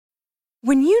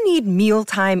When you need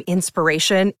mealtime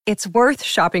inspiration, it's worth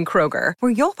shopping Kroger,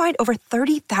 where you'll find over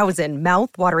 30,000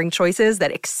 mouth-watering choices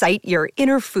that excite your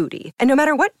inner foodie. And no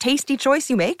matter what tasty choice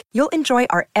you make, you'll enjoy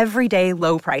our everyday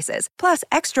low prices, plus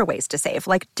extra ways to save,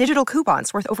 like digital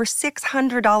coupons worth over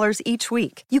 $600 each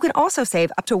week. You can also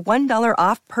save up to $1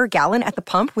 off per gallon at the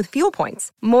pump with fuel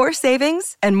points. More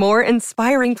savings and more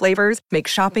inspiring flavors make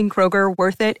shopping Kroger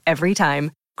worth it every time.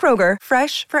 Kroger,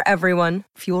 fresh for everyone.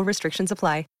 Fuel restrictions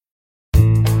apply.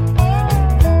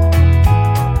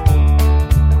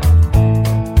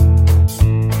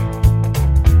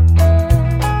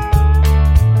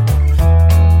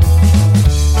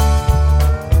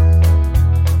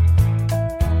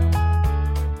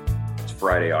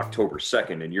 Friday, October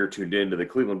 2nd, and you're tuned in to the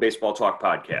Cleveland Baseball Talk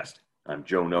podcast. I'm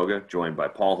Joe Noga, joined by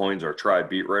Paul Hoynes, our Tribe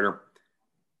beat writer.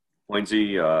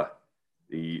 Hoynesy,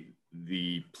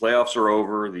 the playoffs are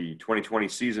over. The 2020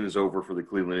 season is over for the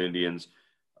Cleveland Indians.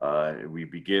 We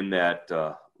begin that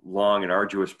long and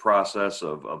arduous process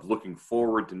of looking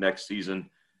forward to next season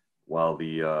while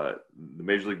the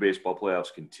Major League Baseball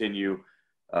playoffs continue.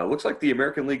 Looks like the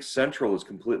American League Central is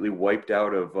completely wiped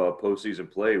out of postseason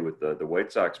play with the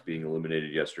White Sox being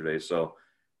eliminated yesterday. So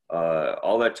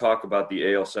all that talk about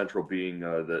the AL Central being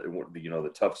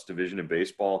the toughest division in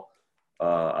baseball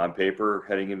on paper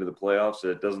heading into the playoffs,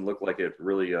 it doesn't look like it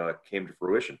really came to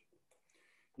fruition.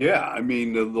 Yeah, I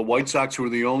mean, the White Sox were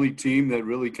the only team that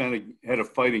really kind of had a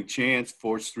fighting chance,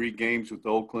 forced 3 games with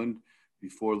Oakland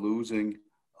before losing.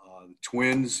 The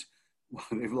Twins,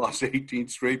 they've lost 18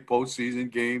 straight postseason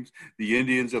games. The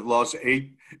Indians have lost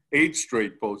eight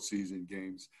straight postseason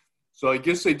games. So I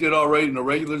guess they did all right in the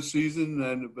regular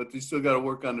season, but they still got to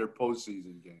work on their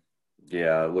postseason game.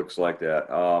 Yeah, it looks like that.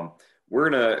 We're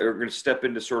gonna step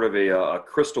into sort of a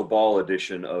crystal ball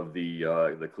edition of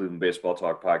the Cleveland Baseball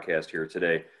Talk podcast here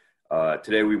today.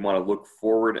 Today we want to look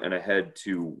forward and ahead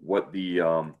to what the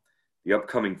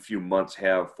upcoming few months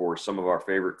have for some of our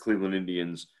favorite Cleveland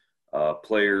Indians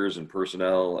players and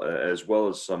personnel, as well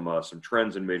as some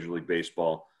trends in Major League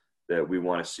Baseball that we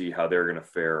want to see how they're going to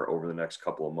fare over the next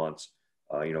couple of months,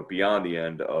 beyond the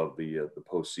end of the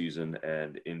postseason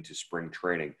and into spring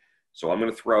training. So I'm going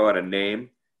to throw out a name,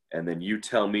 and then you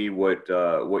tell me what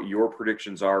your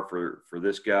predictions are for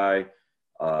this guy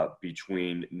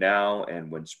between now and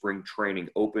when spring training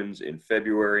opens in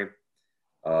February.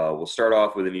 We'll start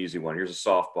off with an easy one. Here's a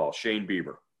softball. Shane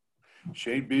Bieber.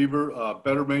 Shane Bieber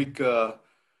better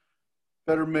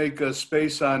make a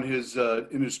space on his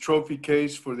in his trophy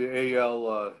case for the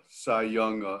AL Cy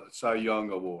Young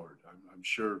Award. I'm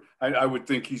sure. I would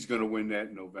think he's going to win that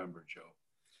in November, Joe.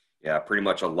 Yeah, pretty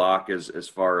much a lock as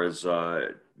far as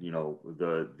the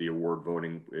award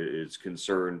voting is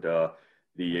concerned.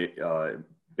 The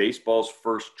baseball's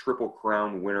first Triple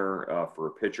Crown winner for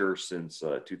a pitcher since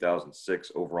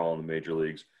 2006 overall in the major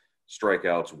leagues.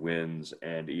 Strikeouts, wins,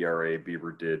 and ERA.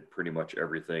 Bieber did pretty much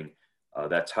everything.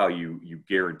 That's how you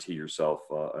guarantee yourself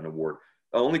an award.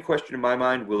 The only question in my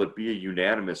mind, will it be a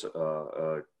unanimous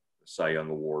Cy Young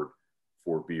Award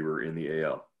for Bieber in the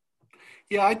AL?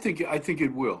 Yeah, I think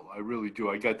it will. I really do.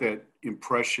 I got that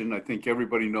impression. I think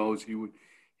everybody knows he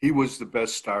was the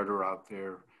best starter out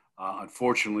there.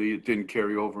 Unfortunately, it didn't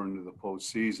carry over into the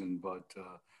postseason, but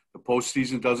the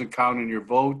postseason doesn't count in your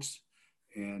votes,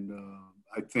 and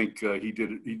I think he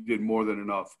did more than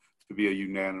enough to be a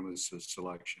unanimous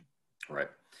selection. Right.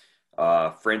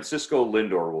 Francisco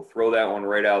Lindor, we'll throw that one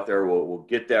right out there. We'll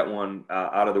get that one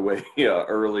out of the way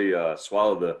early.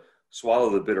 Swallow the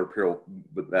bitter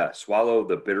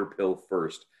pill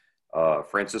first.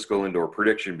 Francisco Lindor,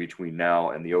 prediction between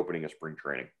now and the opening of spring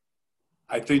training.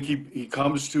 I think he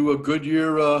comes to a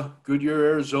Goodyear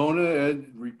Arizona and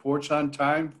reports on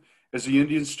time as the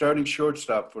Indians starting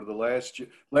shortstop for the last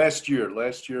year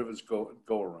of his go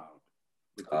around.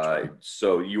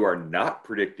 So you are not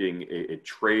predicting a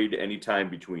trade anytime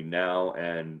between now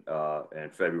and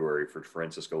February for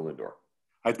Francisco Lindor?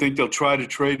 I think they'll try to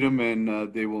trade him,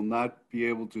 and they will not be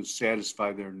able to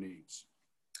satisfy their needs.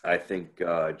 I think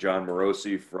John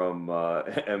Morosi from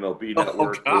MLB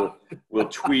Network will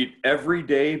tweet every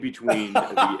day between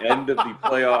the end of the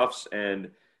playoffs and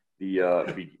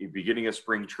the beginning of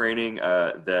spring training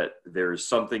that there's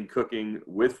something cooking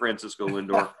with Francisco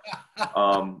Lindor.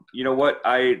 You know what?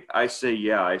 I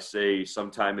say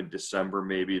sometime in December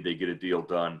maybe they get a deal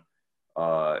done.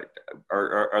 Are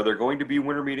there going to be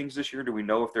winter meetings this year? Do we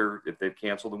know if they've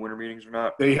canceled the winter meetings or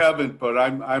not? They haven't, but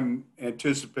I'm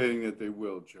anticipating that they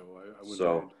will, Joe.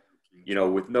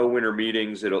 With no winter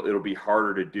meetings, it'll be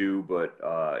harder to do. But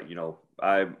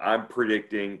I'm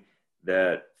predicting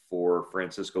that for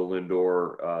Francisco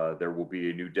Lindor, there will be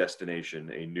a new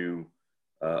destination, a new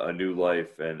a new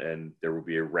life, and there will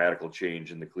be a radical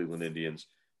change in the Cleveland Indians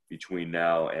between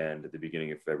now and the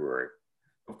beginning of February.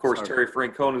 Of course, Terry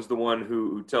Francona is the one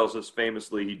who tells us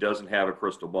famously he doesn't have a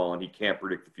crystal ball and he can't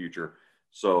predict the future.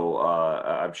 So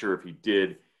I'm sure if he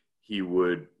did, he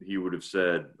would have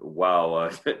said, wow,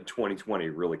 2020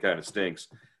 really kind of stinks,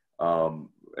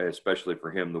 especially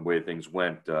for him, the way things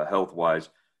went health-wise.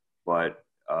 But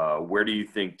where do you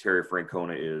think Terry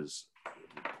Francona is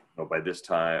by this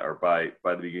time, or by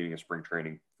the beginning of spring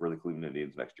training for the Cleveland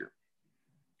Indians next year?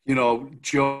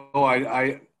 Joe,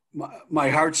 my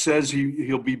heart says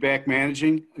he'll be back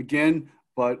managing again,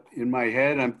 but in my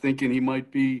head, I'm thinking he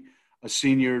might be a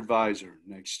senior advisor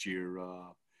next year,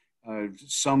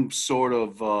 some sort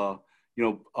of a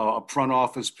front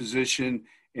office position,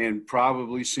 and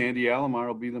probably Sandy Alomar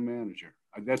will be the manager.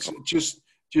 That's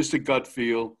just a gut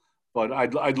feel, but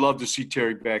I'd love to see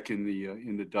Terry back in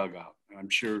the dugout. I'm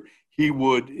sure he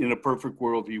would. In a perfect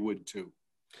world, he would too.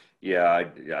 Yeah,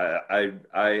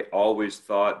 I always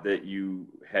thought that you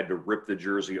had to rip the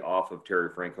jersey off of Terry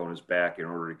Francona's back in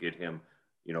order to get him,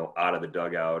 out of the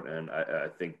dugout. And I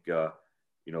think, the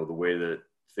way that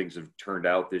things have turned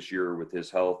out this year with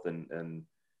his health and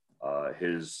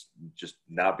his just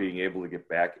not being able to get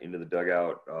back into the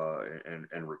dugout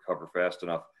and recover fast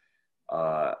enough,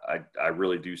 I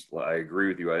really do. I agree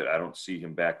with you. I don't see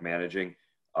him back managing,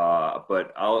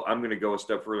 but I'm going to go a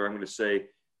step further. I'm going to say,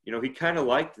 he kind of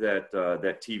liked that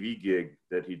TV gig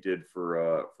that he did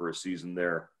for a season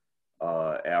there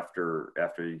after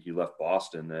he left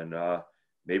Boston, and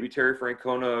maybe Terry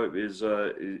Francona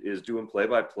is doing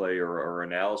play-by-play or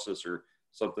analysis or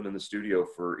something in the studio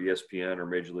for ESPN or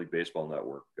Major League Baseball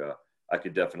Network. I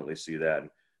could definitely see that. And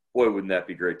boy, wouldn't that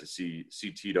be great to see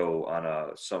Tito on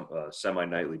a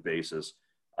semi-nightly basis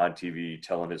on TV,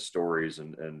 telling his stories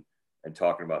and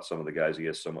talking about some of the guys he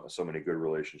has so many good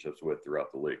relationships with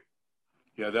throughout the league.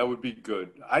 Yeah, that would be good.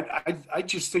 I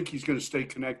just think he's going to stay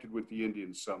connected with the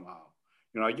Indians somehow.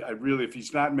 I really, if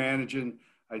he's not managing,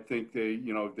 I think they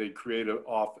create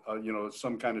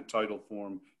some kind of title for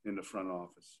him in the front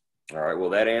office. All right. Well,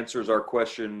 that answers our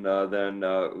question. Then,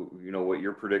 what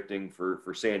you're predicting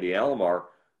for Sandy Alomar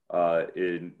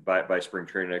by spring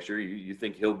training next year. You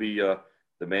think he'll be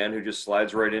the man who just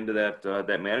slides right into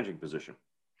that managing position?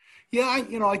 Yeah,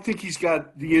 I think he's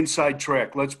got the inside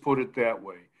track. Let's put it that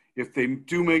way. If they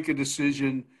do make a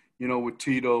decision, with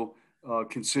Tito,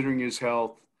 considering his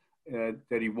health,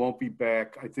 that he won't be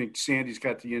back, I think Sandy's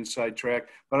got the inside track.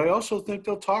 But I also think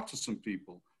they'll talk to some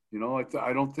people.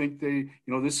 I don't think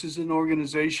this is an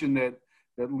organization that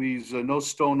leaves no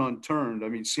stone unturned. I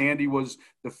mean, Sandy was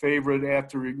the favorite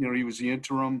after, he was the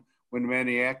interim when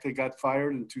Manny Acta got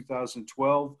fired in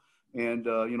 2012. And,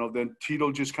 then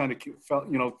Tito just kind of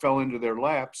fell into their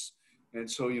laps. And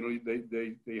so,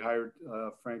 they hired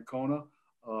Francona.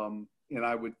 And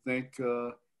I would think,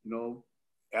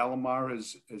 Alomar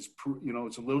is it's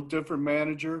a little different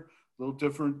manager, a little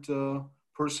different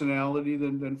personality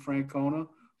than Francona.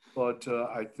 But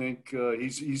I think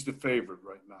he's the favorite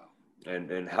right now.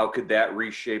 And how could that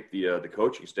reshape the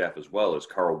coaching staff as well? Is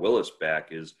Carl Willis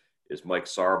back? Is Mike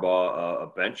Sarbaugh a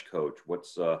bench coach? What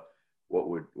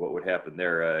would happen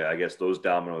there? I guess those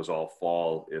dominoes all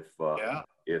fall if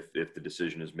the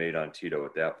decision is made on Tito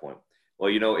at that point. Well,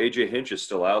 AJ Hinch is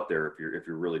still out there. If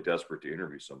you're really desperate to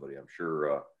interview somebody, I'm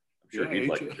sure he'd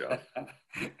like the job.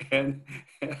 and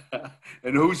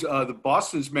who's the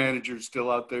Boston's manager is still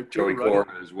out there too? Joey Cora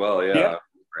as well. Yeah.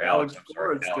 Alex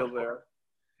Cora is still there.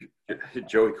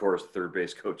 Joey Cora's third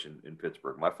base coach in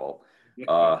Pittsburgh. My fault.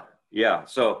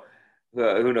 So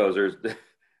who knows?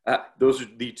 Those are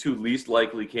the two least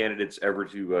likely candidates ever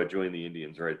to join the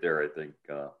Indians right there, I think,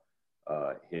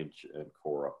 Hinch and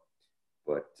Cora.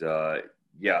 But,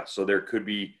 so there could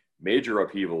be major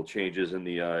upheaval changes in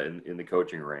the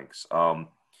coaching ranks.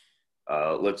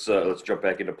 Let's jump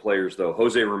back into players, though.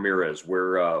 Jose Ramirez,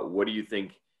 what do you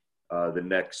think the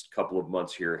next couple of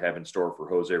months here have in store for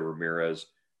Jose Ramirez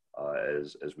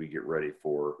as we get ready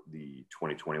for the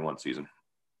 2021 season?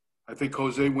 I think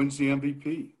Jose wins the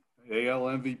MVP. AL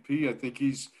MVP. I think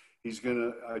he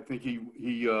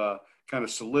kind of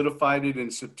solidified it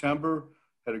in September,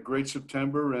 had a great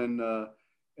September.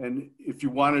 And if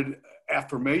you wanted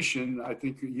affirmation, I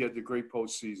think he had the great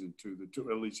postseason too,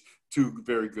 at least two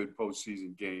very good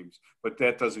postseason games, but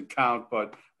that doesn't count.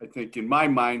 But I think in my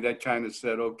mind, that kind of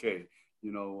said, okay,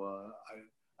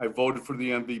 I voted for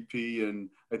the MVP, and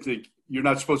I think you're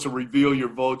not supposed to reveal your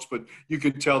votes, but you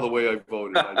can tell the way I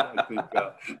voted.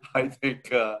 I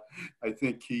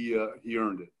think he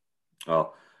earned it.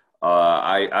 Oh,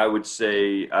 I would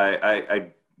say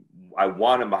I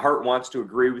want him. My heart wants to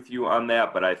agree with you on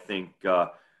that, but I think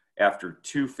after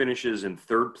 2 finishes in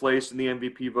 3rd place in the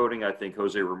MVP voting, I think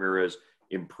Jose Ramirez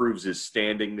improves his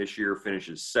standing this year,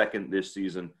 finishes 2nd this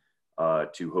season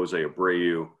to Jose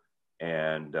Abreu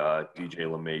and DJ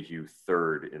LeMahieu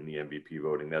 3rd in the MVP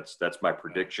voting. That's my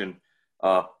prediction.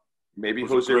 Maybe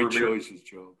those Jose are great Ramirez. choices,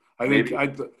 Joe. I think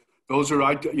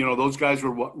those guys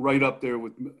were right up there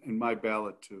in my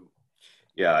ballot too.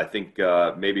 Yeah, I think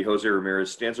maybe Jose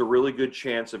Ramirez stands a really good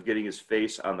chance of getting his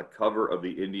face on the cover of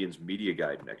the Indians media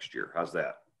guide next year. How's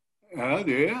that?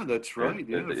 Yeah, that's right.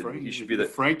 Yeah, he should be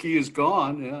Frankie is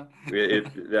gone.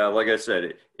 Yeah, like I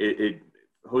said,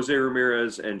 Jose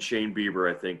Ramirez and Shane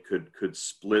Bieber, I think, could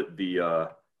split the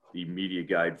media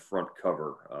guide front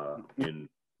cover in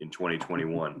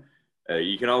 2021.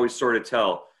 You can always sort of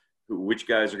tell which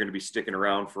guys are going to be sticking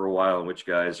around for a while and which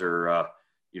guys are.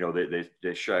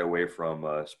 They shy away from,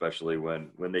 especially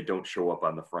when they don't show up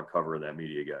on the front cover of that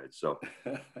media guide. So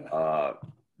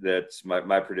that's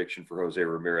my prediction for Jose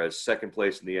Ramirez. 2nd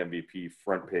place in the MVP,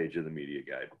 front page of the media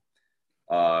guide.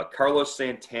 Carlos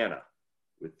Santana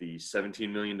with the $17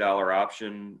 million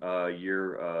option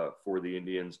year for the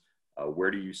Indians.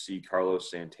 Where do you see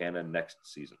Carlos Santana next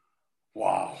season?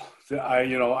 Wow.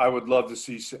 I would love to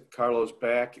see Carlos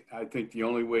back. I think the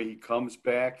only way he comes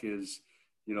back is,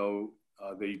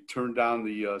 they turned down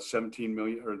the $17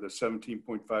 million or the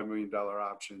 $17.5 million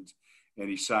options, and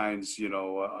he signs, a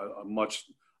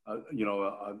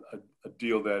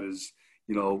deal that is,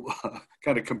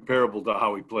 kind of comparable to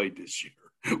how he played this year,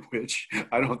 which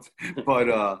I don't.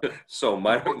 But so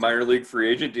minor league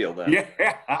free agent deal then.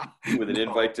 Yeah, with an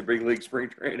invite to big league spring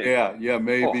training. Yeah,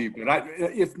 maybe. Oh. But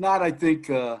if not, I think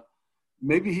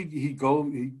maybe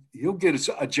he'll get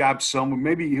a job somewhere.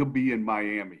 Maybe he'll be in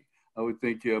Miami. I would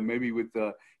think maybe with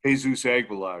Jesus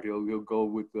Aguilar, he'll go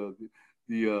with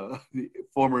the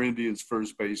former Indians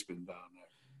first baseman down there.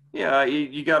 Yeah,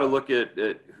 you got to look at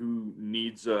who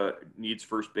needs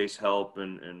first base help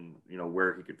and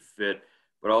where he could fit,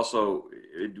 but also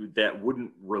that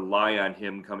wouldn't rely on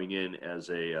him coming in as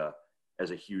a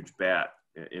huge bat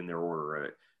in their order.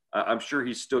 Right? I'm sure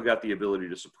he's still got the ability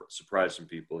to surprise some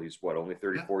people. He's only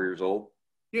 34 years old.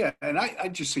 Yeah, and I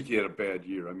just think he had a bad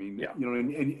year. I mean,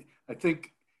 and I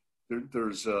think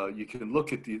there's you can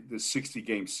look at the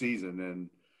 60-game season and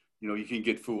you can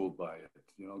get fooled by it,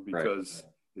 because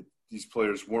these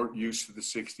players weren't used to the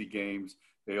 60 games.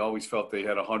 They always felt they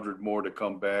had 100 more to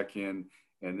come back in,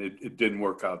 and it didn't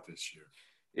work out this year.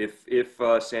 If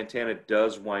Santana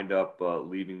does wind up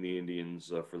leaving the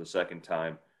Indians for the 2nd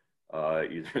time,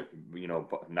 either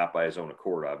not by his own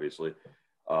accord, obviously.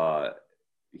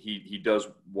 He does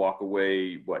walk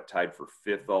away, tied for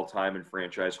 5th all time in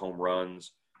franchise home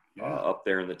runs, up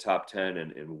there in the top 10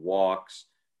 and walks.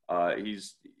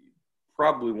 He's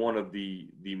probably one of the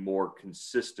more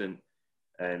consistent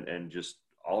and just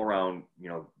all around,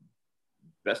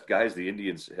 best guys the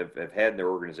Indians have had in their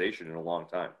organization in a long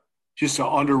time. Just an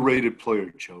underrated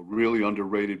player, Joe. Really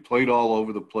underrated. Played all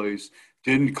over the place.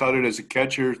 Didn't cut it as a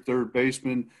catcher, 3rd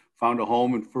baseman. Found a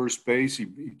home in first base. He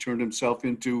turned himself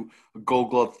into a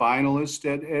Gold Glove finalist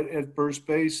at first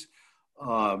base.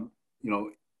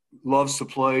 Loves to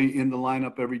play in the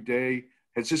lineup every day.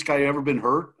 Has this guy ever been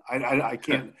hurt? I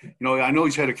can't. I know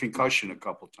he's had a concussion a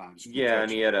couple times. Yeah,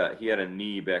 and he had a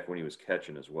knee back when he was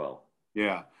catching as well.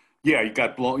 Yeah. He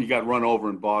got run over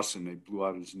in Boston. They blew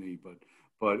out his knee,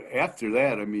 but after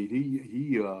that, I mean,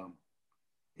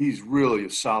 he's really a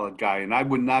solid guy, and I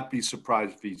would not be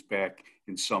surprised if he's back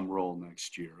in some role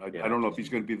next year. I don't know if he's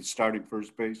going to be the starting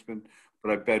first baseman,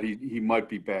 but I bet he might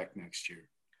be back next year.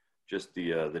 Just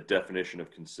the definition of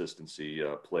consistency,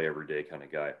 play every day kind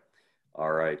of guy.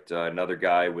 All right, another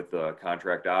guy with a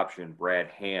contract option, Brad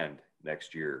Hand,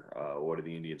 next year. What are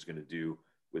the Indians going to do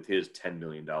with his $10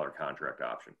 million contract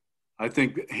option? I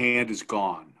think Hand is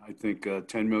gone. I think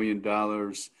 $10 million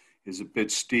is a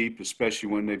bit steep, especially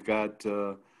when they've got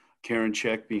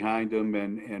Karinchak behind him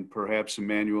and perhaps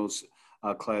Emmanuel's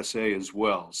Class A as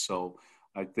well. So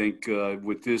I think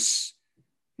with this,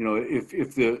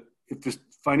 if the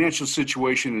financial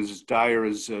situation is as dire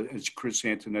as Chris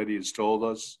Antonetti has told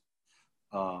us,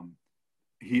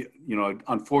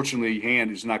 unfortunately,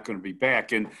 Hand is not going to be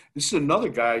back. And this is another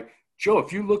guy, Joe.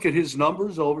 If you look at his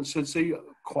numbers over since they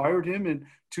acquired him in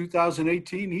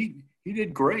 2018, he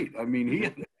did great. I mean,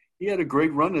 he had a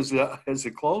great run as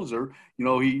a closer.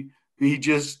 He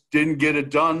just didn't get it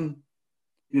done.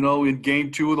 In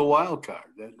Game 2 of the wild card.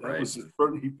 That was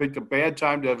he picked a bad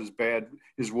time to have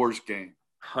his worst game.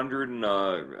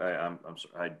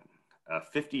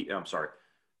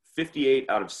 58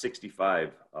 out of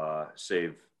 65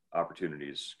 save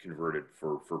opportunities converted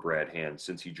for Brad Hand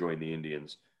since he joined the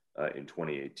Indians in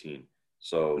 2018.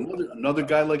 So another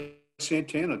guy like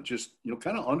Santana, just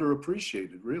kind of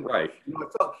underappreciated, really. right.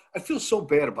 I feel so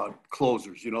bad about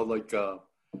closers. I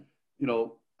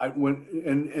went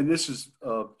and this is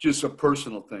just a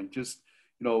personal thing. Just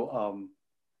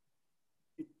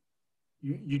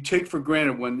you take for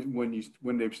granted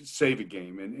when they save a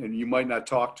game, and you might not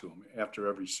talk to them after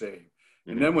every save.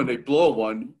 And then when they blow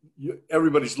one,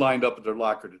 everybody's lined up at their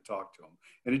locker to talk to them.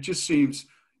 And it just seems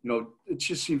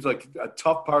like a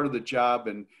tough part of the job,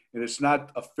 and it's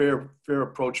not a fair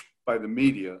approach by the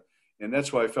media. And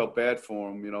that's why I felt bad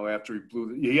for him, after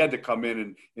he had to come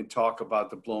in and talk about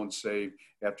the blown save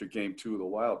after game 2 of the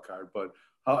wild card. But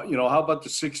how about the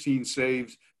 16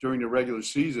 saves during the regular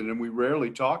season? And we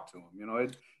rarely talked to him,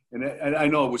 and I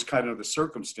know it was kind of the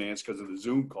circumstance because of the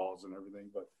Zoom calls and everything,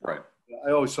 but right.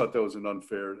 I always thought that was an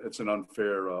unfair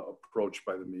approach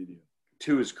by the media.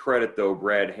 To his credit, though,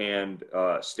 Brad Hand,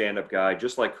 stand-up guy,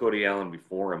 just like Cody Allen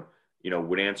before him,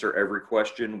 would answer every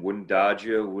question, wouldn't dodge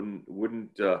you,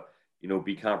 wouldn't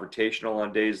be confrontational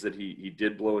on days that he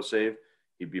did blow a save.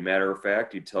 He'd be matter of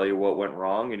fact. He'd tell you what went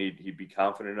wrong, and he'd be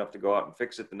confident enough to go out and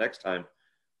fix it the next time.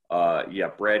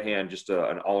 Brad Hand, just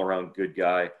an all-around good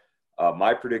guy.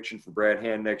 My prediction for Brad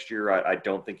Hand next year, I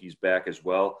don't think he's back as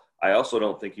well. I also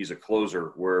don't think he's a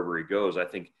closer wherever he goes. I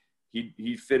think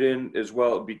he'd fit in as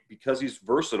well because he's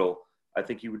versatile. I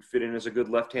think he would fit in as a good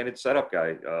left-handed setup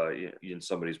guy in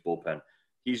somebody's bullpen.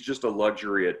 He's just a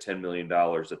luxury at $10 million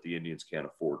that the Indians can't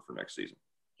afford for next season.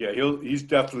 Yeah, he's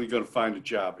definitely going to find a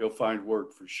job. He'll find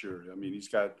work for sure. I mean, he's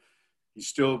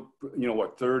still,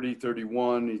 30,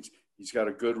 31. He's got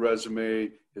a good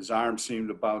resume. His arms seem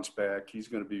to bounce back. He's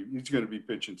going to be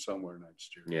pitching somewhere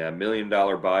next year. Yeah, $1 million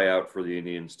buyout for the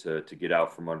Indians to get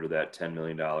out from under that $10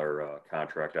 million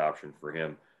contract option for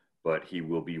him. But he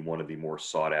will be one of the more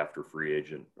sought-after free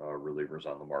agent relievers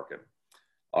on the market.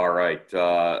 All right.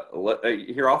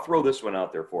 Here, I'll throw this one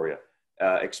out there for you.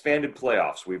 Expanded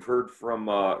playoffs. We've heard from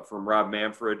Rob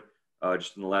Manfred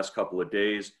just in the last couple of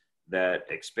days that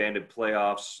expanded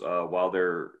playoffs, while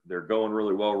they're going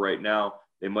really well right now,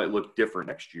 they might look different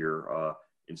next year.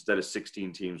 Instead of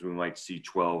 16 teams, we might see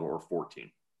 12 or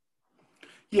 14.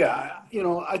 Yeah,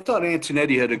 I thought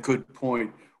Antonetti had a good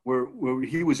point where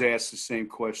he was asked the same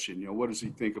question. What does he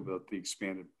think about the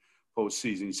expanded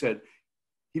postseason? He said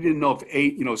he didn't know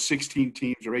if 16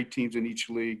 teams or 8 teams in each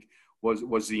league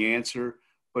was the answer,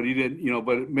 but he didn't,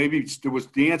 but maybe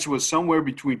the answer was somewhere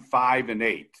between 5 and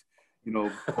 8,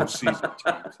 postseason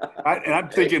teams. I'm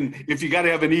thinking if you got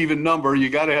to have an even number, you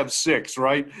got to have 6,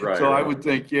 right? So I would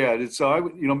think, yeah. So I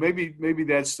would, maybe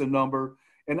that's the number.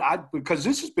 And because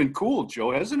this has been cool,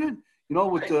 Joe, hasn't it?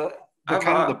 With the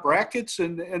kind of the brackets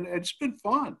and it's been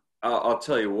fun. I'll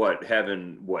tell you what,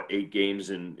 having 8 games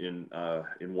in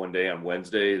one day on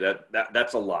Wednesday,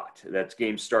 that's a lot. That's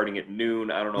games starting at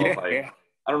noon. I don't know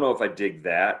if I dig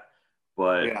that,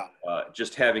 but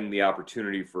just having the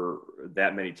opportunity for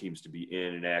that many teams to be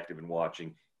in and active and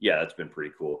watching, that's been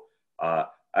pretty cool.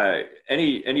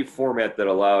 Any format that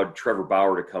allowed Trevor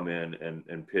Bauer to come in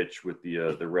and pitch with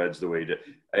the Reds the way he did.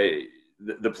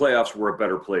 The playoffs were a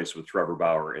better place with Trevor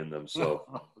Bauer in them,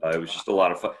 so it was just a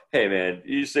lot of fun. Hey, man,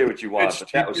 you say what you want,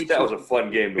 but that was a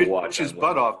fun game to watch. His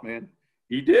butt off, man.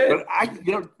 He did.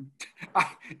 But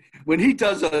when he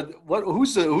does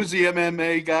who's the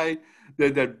MMA guy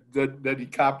that he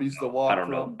copies the walk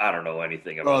from? I don't know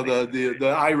anything about.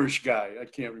 The Irish guy. I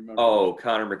can't remember. Oh,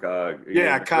 Conor McGregor.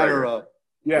 Yeah, Conor.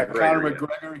 Conor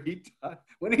McGregor.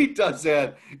 When he does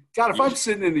that, God, if I'm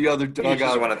sitting in the other dugout, you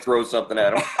just want to throw something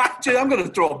at him. I'm going to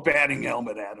throw a batting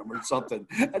helmet at him or something.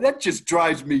 And that just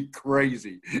drives me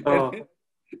crazy. Oh.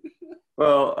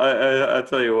 Well, I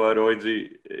tell you what,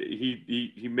 Oinsy,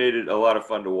 he made it a lot of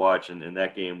fun to watch, and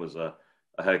that game was a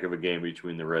heck of a game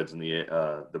between the Reds and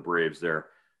the Braves there.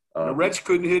 The Reds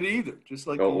couldn't hit either, just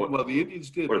like the Indians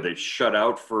did. Or they shut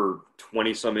out for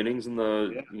 20-some innings in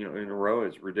a row.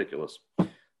 It's ridiculous.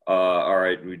 All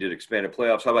right, we did expanded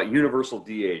playoffs. How about universal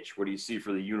DH? What do you see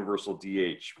for the universal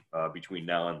DH between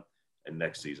now and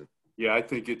next season? Yeah, I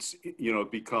think it's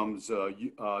it becomes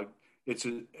it's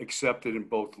accepted in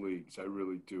both leagues. I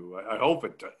really do. I hope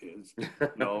it is.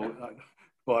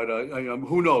 But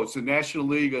who knows? The National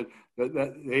League,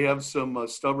 they have some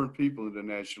stubborn people in the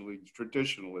National League,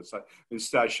 traditionalists.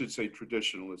 I should say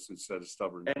traditionalists instead of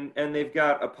stubborn. And they've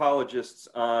got apologists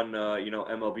on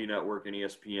MLB Network and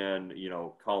ESPN,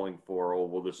 calling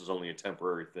for, this is only a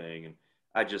temporary thing. And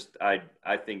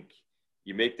I think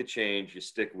you make the change, you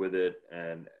stick with it,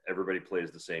 and everybody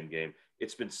plays the same game.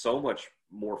 It's been so much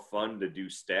more fun to do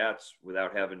stats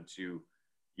without having to.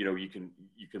 You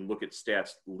can look at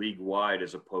stats league wide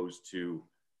as opposed to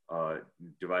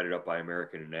divided up by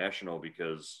American and National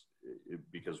because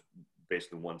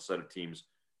basically one set of teams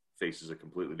faces a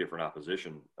completely different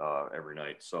opposition every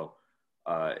night. So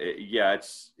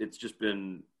it's just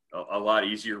been a lot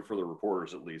easier for the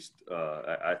reporters, at least.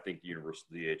 I think the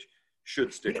University DH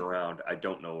should stick around. I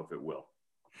don't know if it will.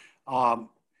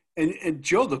 And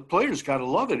Joe, the players got to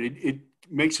love it. It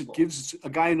gives a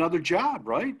guy another job,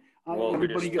 right? Well,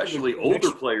 especially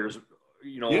older players.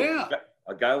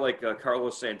 A guy like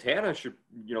Carlos Santana should,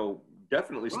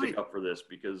 definitely stick up for this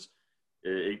because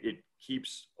it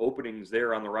keeps openings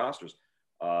there on the rosters.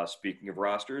 Speaking of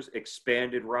rosters,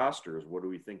 expanded rosters. What do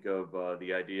we think of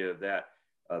the idea of that?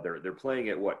 They're playing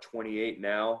at 28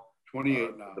 now.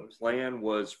 28 now. The plan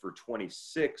was for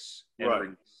 26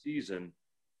 entering the season.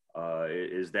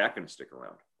 Is that going to stick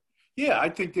around? Yeah, I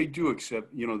think they do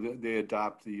accept, they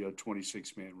adopt the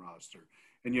 26-man roster.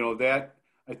 And, that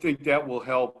I think that will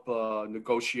help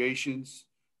negotiations,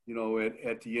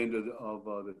 at the end of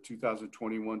the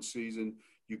 2021 season.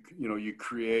 You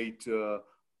create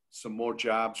some more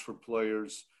jobs for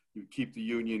players. You keep the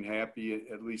union happy,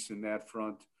 at least in that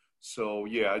front. So,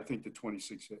 yeah, I think the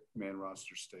 26-man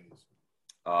roster stays.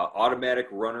 Automatic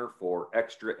runner for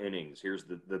extra innings. Here's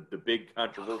the big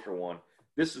controversial one.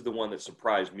 This is the one that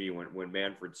surprised me when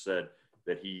Manfred said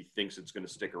that he thinks it's going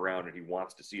to stick around and he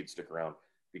wants to see it stick around,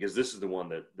 because this is the one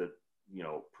that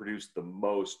produced the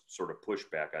most sort of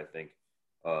pushback, I think,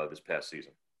 this past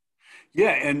season.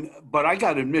 Yeah, but I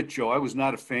got to admit, Joe, I was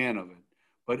not a fan of it.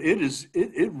 But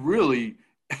it really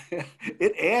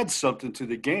it adds something to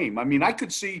the game. I mean, I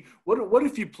could see what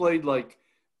if you played like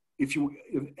if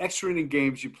extra inning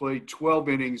games, you played 12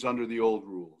 innings under the old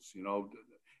rules,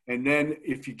 and then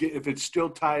if it's still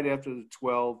tied after the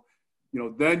 12,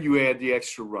 then you add the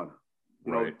extra runner,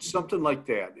 something like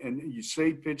that, and you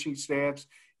save pitching staffs.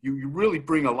 You really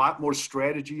bring a lot more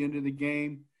strategy into the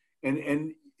game,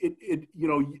 and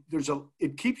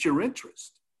it keeps your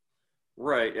interest.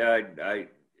 Right.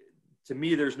 To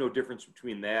me, there's no difference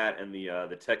between that and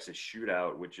the Texas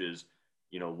shootout, which is,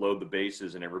 load the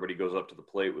bases and everybody goes up to the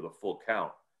plate with a full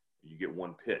count. You get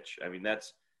one pitch. I mean,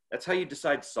 that's how you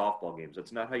decide softball games.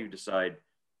 That's not how you decide,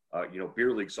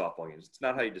 beer league softball games. It's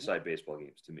not how you decide baseball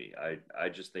games. To me, I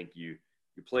just think you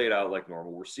play it out like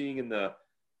normal. We're seeing in the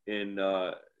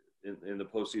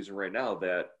postseason right now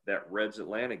that Reds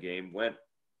Atlanta game went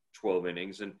 12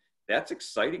 innings, and that's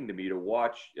exciting to me to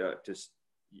watch.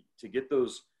 To get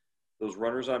those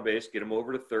runners on base, get them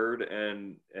over to third,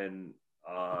 and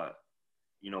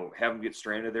have them get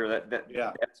stranded there.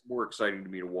 That's more exciting to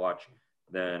me to watch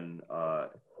than a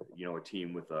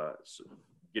team with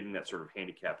getting that sort of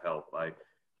handicap help.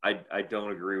 I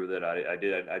don't agree with it. I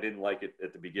didn't like it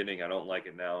at the beginning. I don't like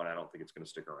it now, and I don't think it's going to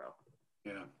stick around.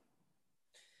 Yeah.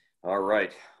 All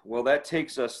right. Well, that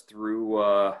takes us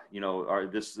through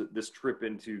this trip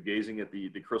into gazing at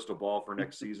the crystal ball for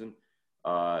next season.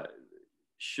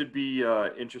 Should be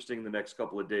interesting the next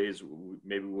couple of days.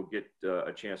 Maybe we'll get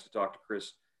a chance to talk to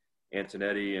Chris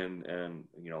Antonetti and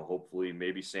hopefully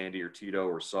maybe Sandy or Tito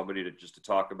or somebody to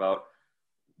talk about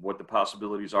what the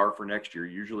possibilities are for next year.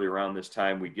 Usually around this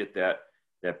time we get that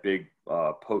big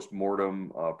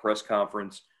post-mortem press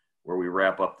conference where we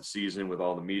wrap up the season with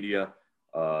all the media.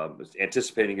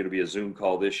 Anticipating it'll be a Zoom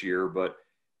call this year, but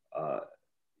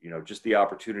just the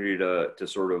opportunity to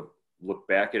sort of look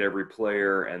back at every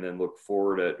player and then look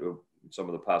forward at some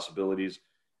of the possibilities.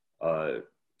 Who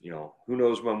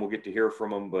knows when we'll get to hear from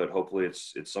them, but hopefully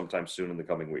it's sometime soon in the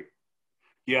coming week.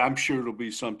 Yeah, I'm sure it'll be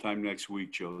sometime next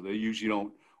week, Joe. They usually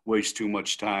don't waste too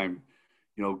much time,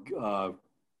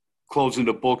 closing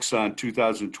the books on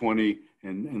 2020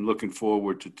 and looking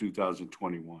forward to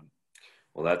 2021.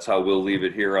 Well, that's how we'll leave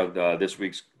it here on this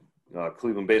week's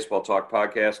Cleveland Baseball Talk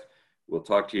podcast. We'll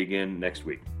talk to you again next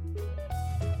week.